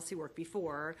done policy work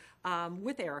before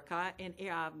with Erica, and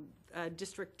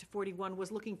District 41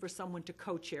 was looking for someone to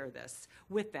co-chair this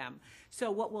with them.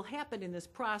 So what will happen in this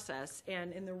process,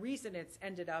 and the reason it's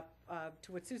ended up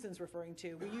to what Susan's referring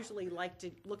to, we usually like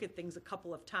to look at things a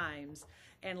couple of times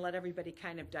and let everybody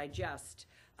kind of digest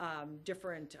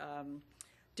different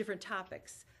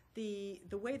topics. The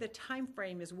way the time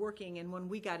frame is working, and when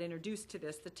we got introduced to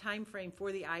this, the time frame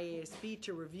for the IASB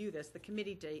to review this, the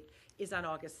committee date, is on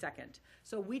August 2nd.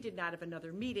 So we did not have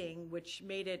another meeting, which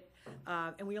made it,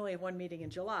 and we only have one meeting in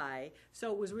July,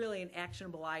 so it was really an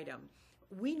actionable item.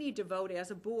 We need to vote as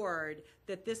a board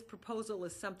that this proposal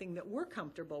is something that we're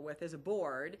comfortable with as a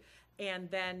board,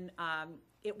 and then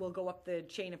it will go up the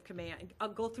chain of command. I'll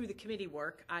go through the committee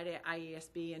work,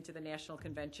 IASB, into the National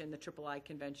Convention, the III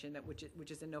Convention, which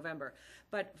is in November.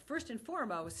 But first and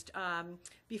foremost,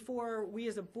 before we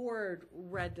as a board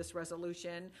read this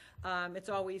resolution, it's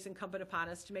always incumbent upon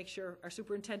us to make sure our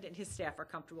superintendent and his staff are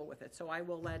comfortable with it. So I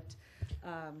will let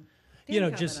Dan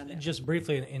comment on that. just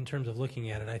briefly in terms of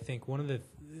looking at it, I think one of the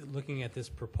looking at this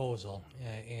proposal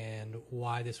and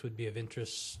why this would be of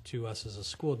interest to us as a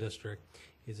school district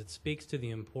is it speaks to the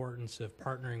importance of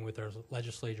partnering with our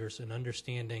legislators and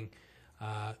understanding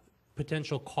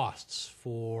potential costs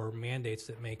for mandates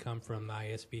that may come from the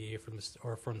ISB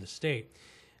or from the state.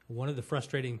 One of the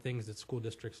frustrating things that school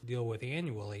districts deal with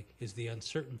annually is the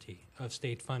uncertainty of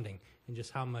state funding and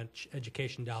just how much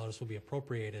education dollars will be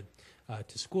appropriated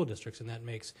to school districts, and that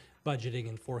makes budgeting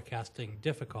and forecasting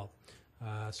difficult.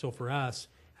 So for us,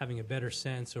 having a better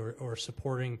sense or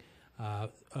supporting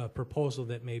a proposal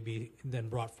that may be then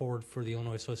brought forward for the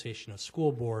Illinois Association of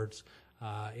School Boards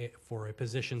for a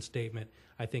position statement,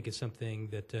 I think is something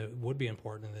that would be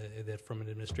important, and that from an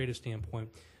administrative standpoint,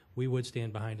 we would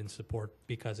stand behind and support,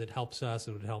 because it helps us.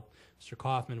 It would help Mr.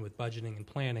 Kaufman with budgeting and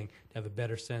planning to have a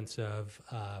better sense of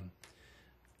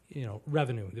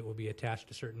revenue that will be attached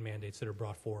to certain mandates that are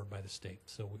brought forward by the state.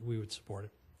 So we would support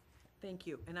it. Thank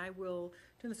you. And I will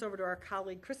turn this over to our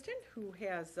colleague Kristen, who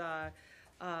has a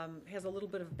little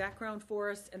bit of background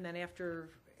for us, and then after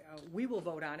we will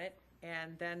vote on it,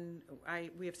 and then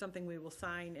we have something we will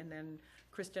sign, and then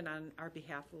Kristen, on our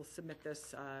behalf, will submit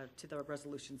this to the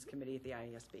Resolutions Committee at the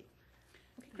IASB.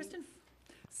 Okay, Kristen.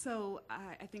 So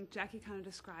I think Jackie kind of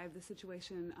described the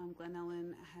situation. Glen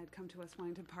Ellen had come to us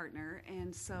wanting to partner,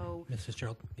 and so Mrs.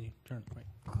 Gerald, can you turn it right?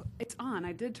 it's on.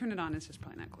 I did turn it on. It's just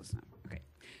probably not close enough. Okay.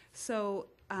 So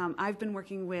I've been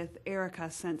working with Erica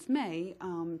since May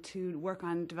to work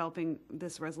on developing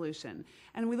this resolution.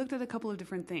 And we looked at a couple of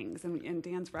different things, and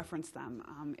Dan's referenced them.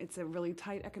 It's a really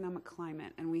tight economic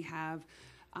climate, and we have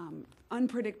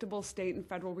unpredictable state and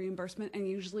federal reimbursement, and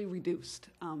usually reduced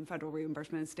federal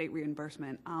reimbursement and state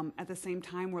reimbursement. At the same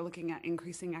time, we're looking at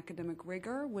increasing academic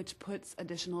rigor, which puts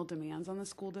additional demands on the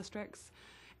school districts.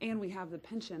 And we have the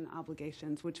pension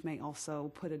obligations, which may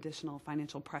also put additional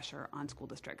financial pressure on school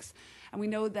districts. And we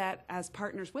know that as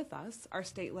partners with us, our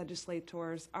state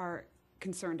legislators are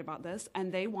concerned about this,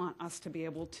 and they want us to be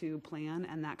able to plan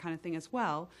and that kind of thing as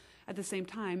well. At the same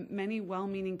time, many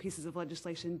well-meaning pieces of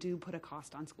legislation do put a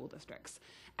cost on school districts,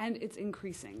 and it's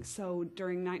increasing. So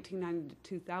during 1990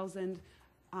 to 2000,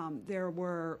 there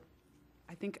were,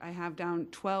 I think I have down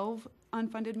 12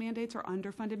 unfunded mandates or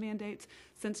underfunded mandates.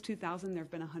 Since 2000, there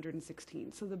have been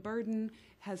 116. So the burden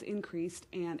has increased,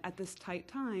 and at this tight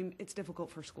time, it's difficult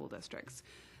for school districts.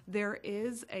 There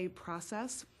is a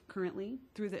process currently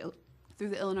through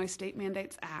the Illinois State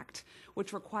Mandates Act,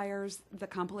 which requires the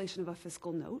compilation of a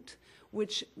fiscal note,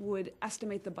 which would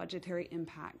estimate the budgetary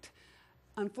impact.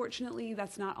 Unfortunately,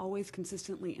 that's not always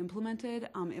consistently implemented.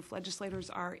 If legislators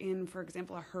are in, for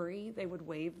example, a hurry, they would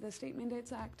waive the State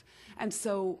Mandates Act. And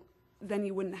so then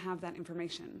you wouldn't have that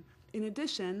information. In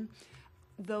addition,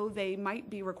 though they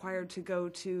might be required to go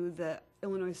to the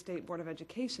Illinois State Board of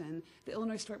Education, the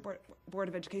Illinois State Board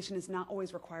of Education is not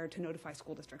always required to notify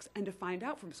school districts and to find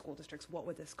out from school districts what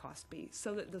would this cost be,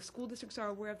 so that the school districts are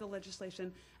aware of the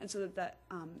legislation, and so that the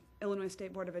Illinois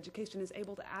State Board of Education is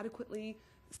able to adequately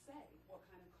say what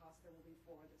kind of cost there will be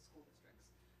for the school districts.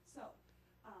 So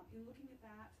in looking at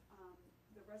that,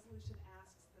 the resolution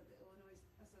asks that the Illinois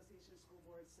Association of School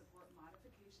Boards support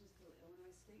modifications to the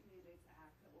Illinois State Mandates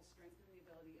Act that will strengthen the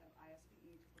ability of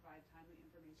ISBE to provide timely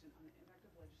information on the impact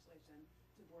of legislation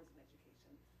to boards of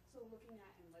education. So looking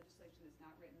at, and legislation is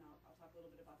not written, I'll talk a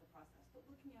little bit about the process, but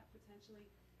looking at potentially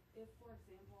if, for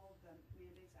example, the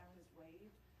Mandates Act is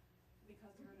waived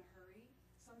because they're in a hurry,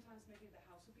 sometimes maybe the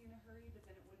House would be in a hurry, but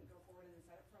then it wouldn't go forward and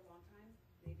set it for a long time.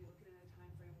 Maybe looking at a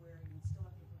time frame where you would still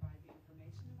have to provide the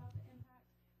information about the impact,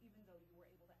 even though you were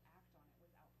able to act on it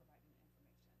without providing the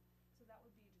information. So that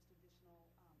would be just additional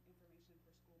information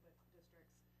for school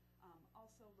districts.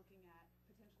 Also looking at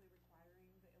potentially requiring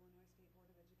the Illinois State Board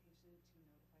of Education to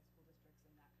notify school districts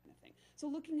and that kind of thing. So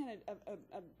looking at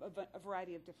a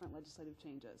variety of different legislative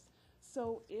changes.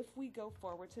 So if we go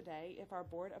forward today, if our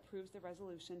board approves the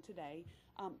resolution today,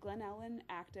 Glen Ellen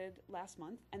acted last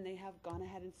month, and they have gone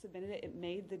ahead and submitted it. It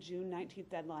made the June 19th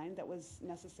deadline that was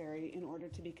necessary in order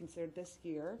to be considered this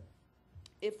year.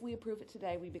 If we approve it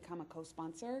today, we become a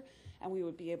co-sponsor, and we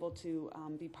would be able to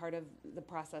be part of the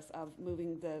process of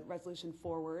moving the resolution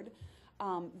forward.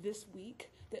 This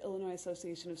week, the Illinois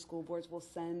Association of School Boards will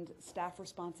send staff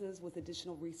responses with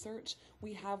additional research.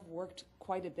 We have worked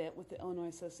quite a bit with the Illinois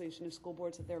Association of School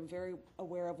Boards, that they're very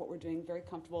aware of what we're doing, very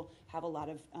comfortable, have a lot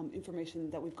of information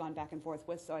that we've gone back and forth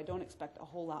with, so I don't expect a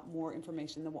whole lot more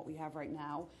information than what we have right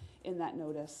now in that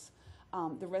notice.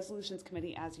 The Resolutions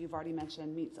Committee, as you've already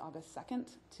mentioned, meets August 2nd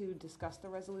to discuss the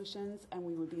resolutions, and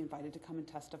we would be invited to come and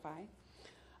testify.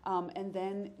 And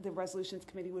then the Resolutions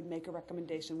Committee would make a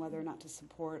recommendation whether or not to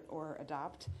support or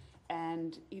adopt,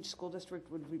 and each school district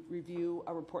would review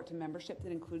a report to membership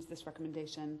that includes this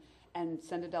recommendation and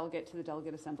send a delegate to the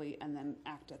delegate assembly and then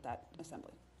act at that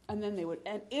assembly. And then they would,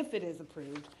 and if it is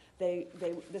approved,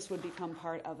 this would become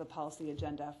part of the policy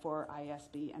agenda for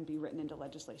ISB and be written into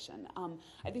legislation.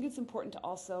 I think it's important to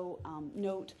also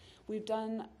note we've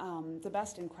done the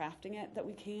best in crafting it that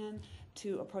we can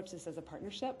to approach this as a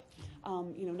partnership.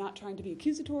 Not trying to be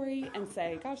accusatory and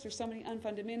say, gosh, there's so many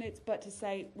unfunded mandates, but to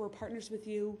say we're partners with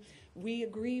you. We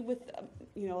agree with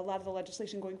a lot of the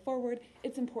legislation going forward.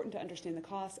 It's important to understand the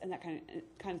costs and that kind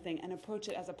of thing, and approach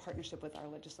it as a partnership with our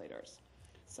legislators.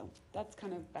 So that's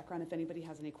kind of background. If anybody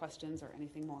has any questions or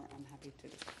anything more, I'm happy to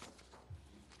discuss.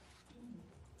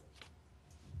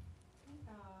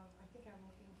 I think I'm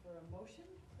looking for a motion,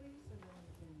 please, and then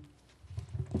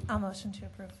we can... I'll motion to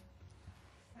approve.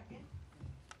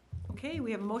 Okay,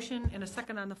 we have a motion and a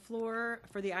second on the floor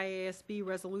for the IASB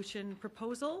resolution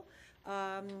proposal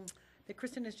that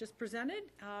Kristen has just presented.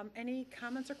 Any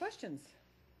comments or questions?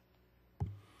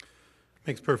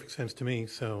 Makes perfect sense to me,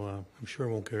 so I'm sure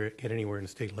it won't get anywhere in the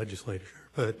state legislature.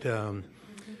 But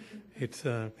it's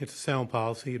a sound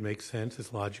policy. It makes sense.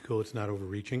 It's logical. It's not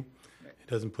overreaching. It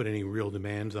doesn't put any real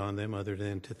demands on them other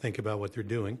than to think about what they're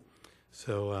doing.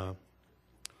 So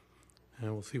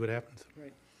we'll see what happens.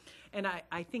 Right. And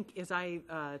I think as I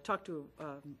talked to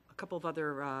a couple of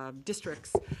other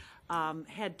districts,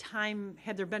 had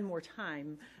there been more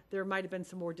time, there might have been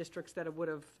some more districts that would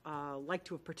have liked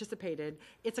to have participated.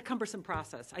 It's a cumbersome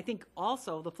process. I think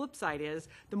also the flip side is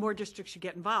the more districts you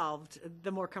get involved,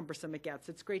 the more cumbersome it gets.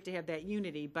 It's great to have that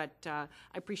unity, but I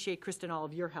appreciate, Kristen, all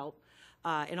of your help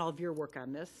and all of your work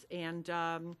on this. And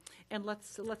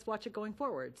let's watch it going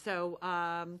forward. So,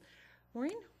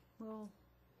 Maureen, we'll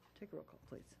take a roll call,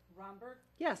 please. Romberg,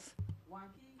 Yes.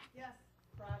 Wanke. Yes.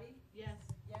 Crotty. Yes.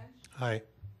 Yench. Aye.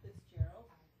 Fitzgerald.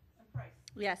 And Price.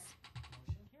 Yes.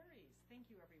 Motion carries. Thank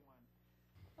you, everyone.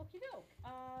 Okey-doke.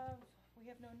 We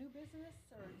have no new business,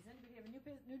 or does anybody have a new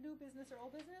business or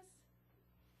old business?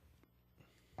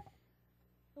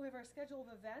 We have our schedule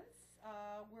of events.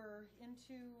 We're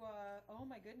into, oh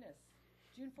my goodness,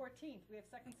 June 14th. We have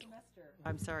second semester.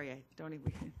 I'm sorry,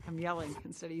 I'm yelling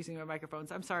instead of using my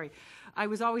microphones. I'm sorry. I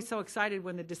was always so excited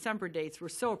when the December dates. We're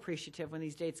so appreciative when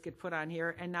these dates get put on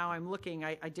here. And now I'm looking,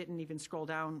 I didn't even scroll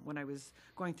down when I was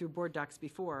going through board docs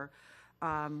before,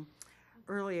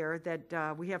 earlier,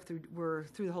 that we're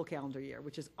through the whole calendar year,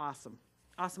 which is awesome.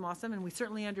 Awesome. And we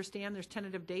certainly understand there's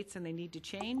tentative dates and they need to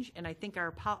change. And I think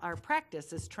our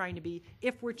practice is trying to be,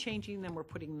 if we're changing them, we're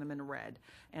putting them in red.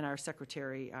 And our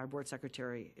board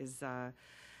secretary is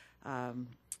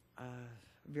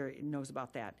knows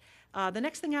about that. The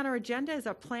next thing on our agenda is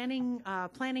a planning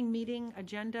meeting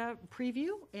agenda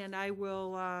preview. And I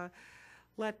will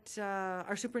let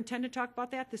our superintendent talk about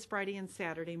that this Friday and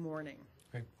Saturday morning.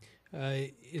 Right.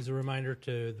 Is a reminder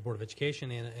to the Board of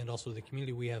Education and also the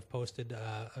community, we have posted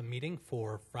a meeting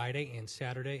for Friday and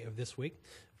Saturday of this week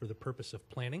for the purpose of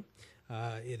planning.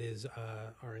 It is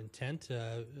our intent,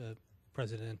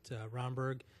 President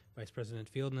Romberg, Vice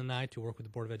President Fielden, and I, to work with the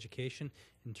Board of Education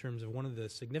in terms of one of the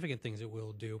significant things that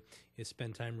we'll do is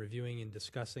spend time reviewing and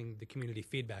discussing the community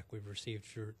feedback we've received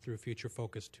through Future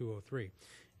Focus 203.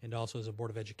 And also as a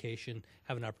Board of Education,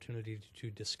 have an opportunity to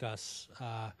discuss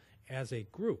as a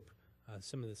group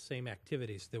some of the same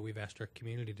activities that we've asked our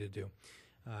community to do.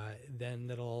 Then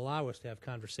that'll allow us to have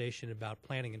conversation about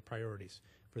planning and priorities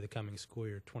for the coming school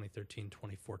year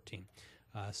 2013-2014.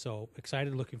 So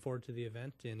excited, looking forward to the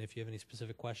event, and if you have any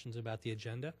specific questions about the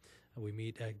agenda, we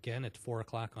meet again at 4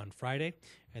 o'clock on Friday,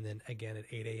 and then again at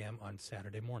 8 a.m. on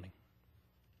Saturday morning.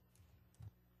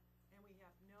 And we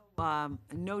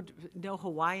have no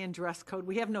Hawaiian dress code.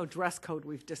 We have no dress code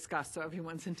we've discussed, so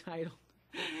everyone's entitled.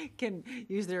 Can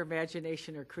use their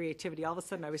imagination or creativity. All of a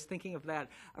sudden, I was thinking of that.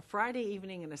 A Friday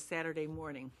evening and a Saturday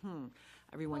morning.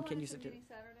 Everyone can use it.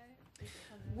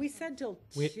 We said till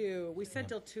 2. We said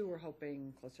till 2. We're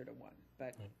hoping closer to 1.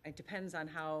 But it depends on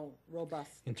how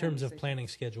robust. In terms of planning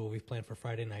schedule, we've planned for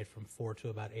Friday night from 4 to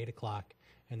about 8 o'clock,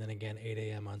 and then again 8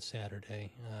 a.m. on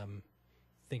Saturday.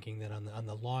 Thinking that on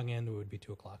the long end it would be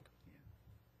 2 o'clock.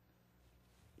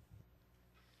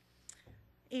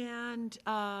 And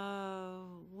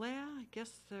I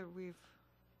guess we've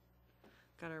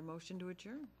got our motion to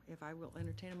adjourn. If I will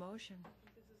entertain a motion.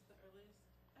 This is the earliest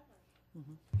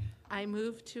ever. I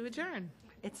move to adjourn.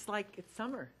 It's like it's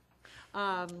summer.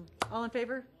 All in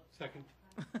favor? Second.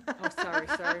 Oh, sorry,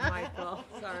 Michael.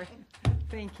 Sorry.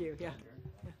 Thank you. Yeah.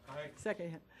 Aye.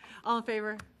 Second. All in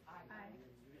favor? Aye.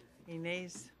 Any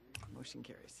nays? Motion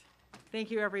carries. Thank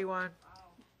you, everyone.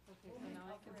 Okay, so now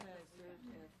I can say I served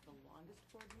as the longest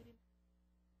board meeting